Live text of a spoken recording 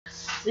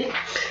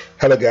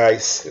Hello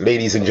guys,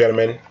 ladies and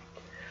gentlemen.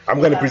 I'm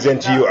going to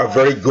present to you a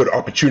very good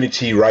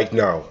opportunity right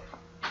now.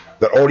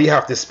 That all you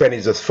have to spend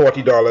is just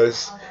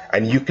 $40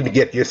 and you can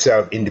get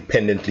yourself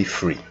independently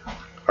free.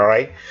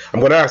 Alright? I'm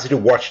going to ask you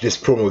to watch this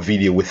promo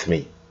video with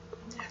me.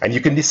 And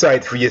you can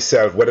decide for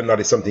yourself whether or not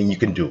it's something you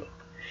can do.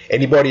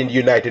 Anybody in the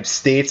United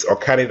States or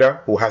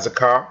Canada who has a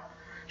car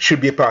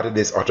should be a part of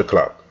this auto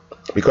club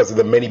because of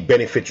the many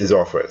benefits it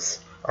offers.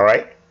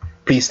 Alright?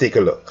 Please take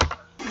a look.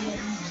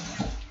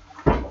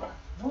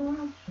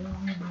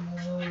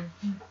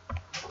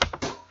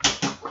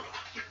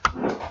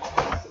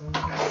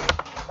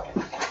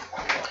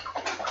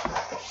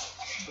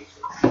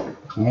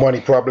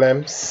 Money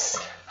problems,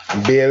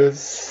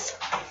 bills,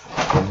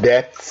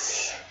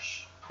 debts.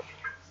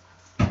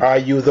 Are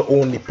you the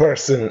only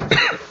person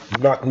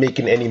not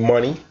making any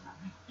money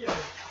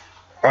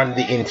on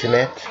the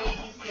internet?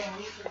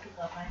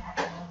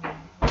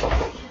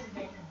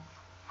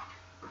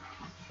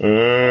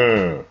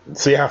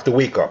 So you have to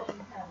wake up.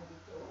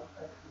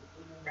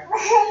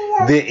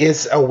 There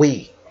is a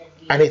way,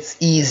 and it's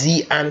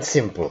easy and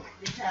simple.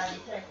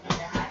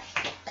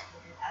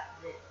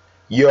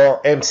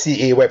 Your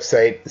MCA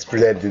website is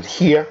presented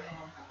here,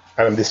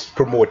 and I'm just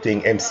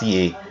promoting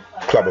MCA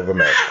Club of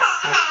America.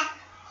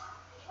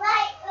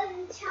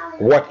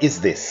 What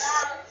is this?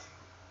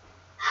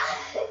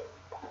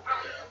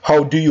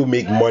 How do you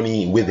make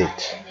money with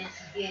it?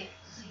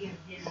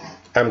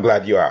 I'm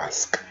glad you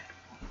asked.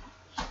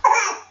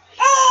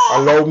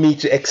 Allow me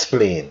to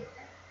explain.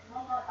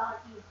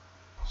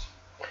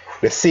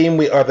 The same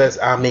way others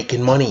are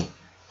making money,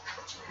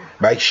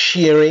 by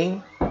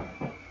sharing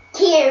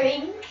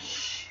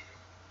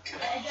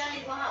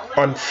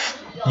on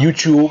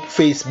YouTube,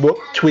 Facebook,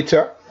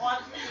 Twitter.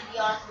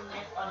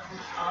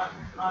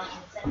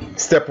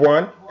 Step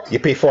 1, you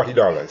pay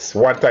 $40,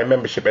 one-time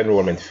membership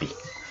enrollment fee.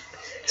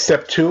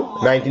 Step 2,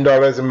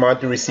 $19 a month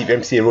to receive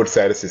MCA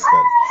roadside assistance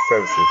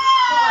services.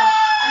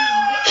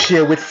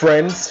 Share with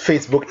friends,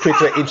 Facebook,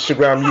 Twitter,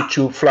 Instagram,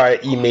 YouTube, flyer,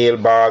 email,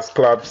 bars,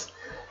 clubs,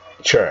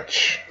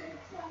 church.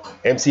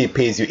 MCA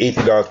pays you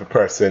 $80 per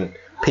person,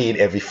 paid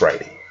every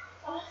Friday.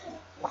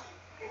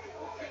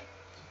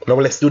 Now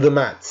let's do the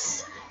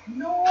maths.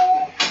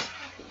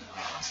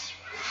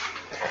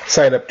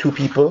 Sign up 2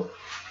 people,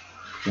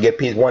 you get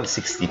paid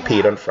 $160,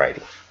 paid on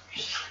Friday.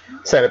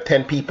 Sign up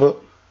 10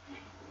 people,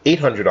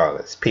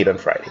 $800, paid on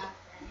Friday.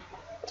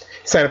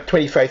 Sign up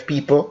 25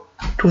 people,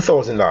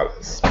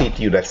 $2,000, paid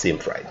to you that same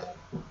Friday.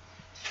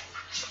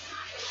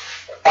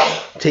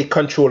 Take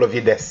control of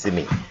your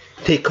destiny.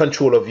 Take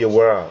control of your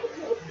world.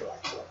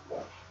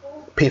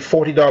 Pay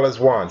 $40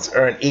 once,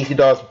 earn $80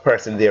 per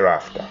person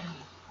thereafter.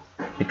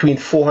 Between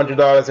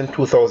 $400 and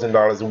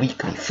 $2,000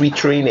 weekly. Free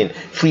training,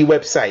 free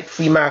website,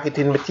 free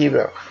marketing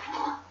material.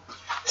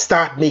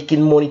 Start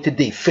making money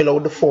today. Fill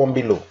out the form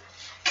below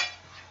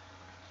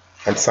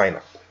and sign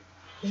up.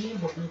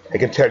 I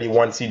can tell you,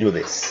 once you do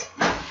this,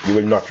 you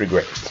will not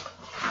regret it.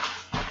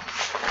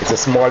 It's a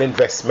small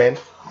investment,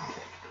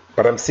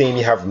 but I'm saying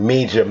you have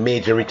major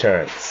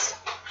returns.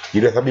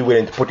 You just have to be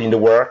willing to put in the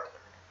work,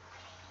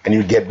 and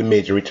you'll get the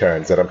major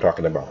returns that I'm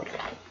talking about.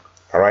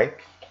 Alright?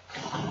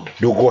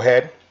 Do go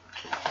ahead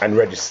and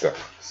register.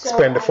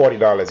 Spend the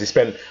 $40. You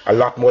spend a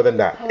lot more than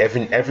that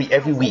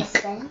every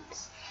week.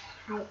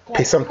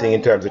 Pay something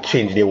in terms of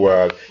changing your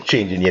world,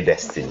 changing your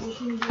destiny.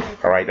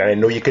 Alright? And I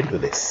know you can do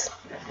this.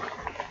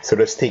 So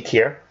just take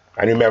care,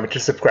 and remember to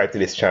subscribe to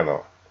this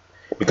channel,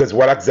 because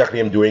what exactly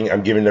I'm doing,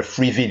 I'm giving a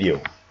free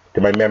video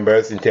to my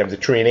members in terms of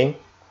training,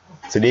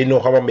 so they know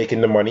how I'm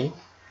making the money,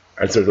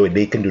 and so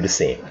they can do the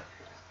same.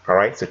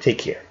 Alright, so take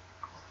care,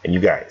 and you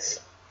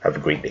guys have a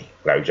great day.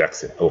 Larry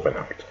Jackson, over and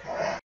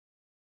out.